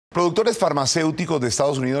Productores farmacéuticos de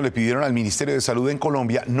Estados Unidos le pidieron al Ministerio de Salud en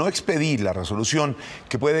Colombia no expedir la resolución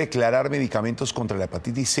que puede declarar medicamentos contra la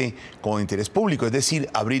hepatitis C como de interés público, es decir,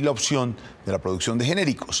 abrir la opción de la producción de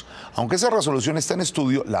genéricos. Aunque esa resolución está en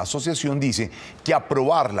estudio, la asociación dice que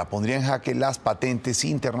aprobarla pondría en jaque las patentes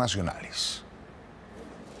internacionales.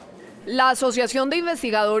 La Asociación de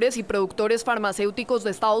Investigadores y Productores Farmacéuticos de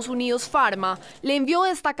Estados Unidos, Pharma, le envió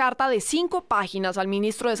esta carta de 5 páginas al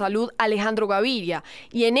ministro de Salud, Alejandro Gaviria,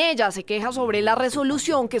 y en ella se queja sobre la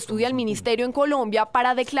resolución que estudia el ministerio en Colombia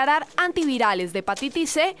para declarar antivirales de hepatitis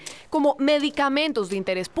C como medicamentos de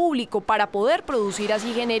interés público para poder producir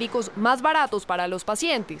así genéricos más baratos para los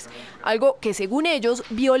pacientes, algo que según ellos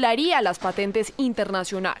violaría las patentes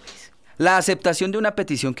internacionales. La aceptación de una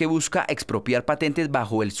petición que busca expropiar patentes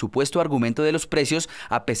bajo el supuesto argumento de los precios,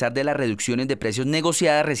 a pesar de las reducciones de precios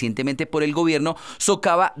negociadas recientemente por el gobierno,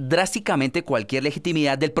 socava drásticamente cualquier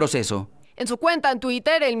legitimidad del proceso. En su cuenta en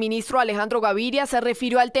Twitter, el ministro Alejandro Gaviria se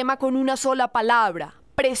refirió al tema con una sola palabra: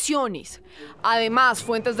 presiones. Además,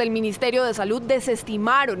 fuentes del Ministerio de Salud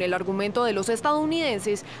desestimaron el argumento de los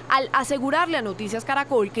estadounidenses al asegurarle a Noticias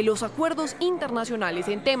Caracol que los acuerdos internacionales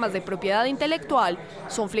en temas de propiedad intelectual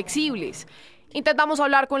son flexibles. Intentamos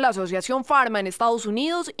hablar con la Asociación Pharma en Estados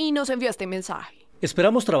Unidos y nos envió este mensaje.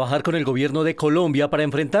 Esperamos trabajar con el gobierno de Colombia para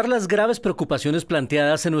enfrentar las graves preocupaciones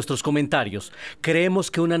planteadas en nuestros comentarios.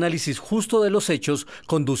 Creemos que un análisis justo de los hechos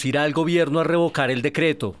conducirá al gobierno a revocar el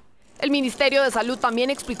decreto. El Ministerio de Salud también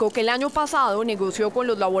explicó que el año pasado negoció con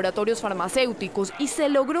los laboratorios farmacéuticos y se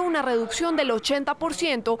logró una reducción del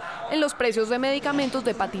 80% en los precios de medicamentos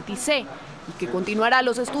de hepatitis C y que continuará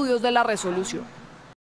los estudios de la resolución.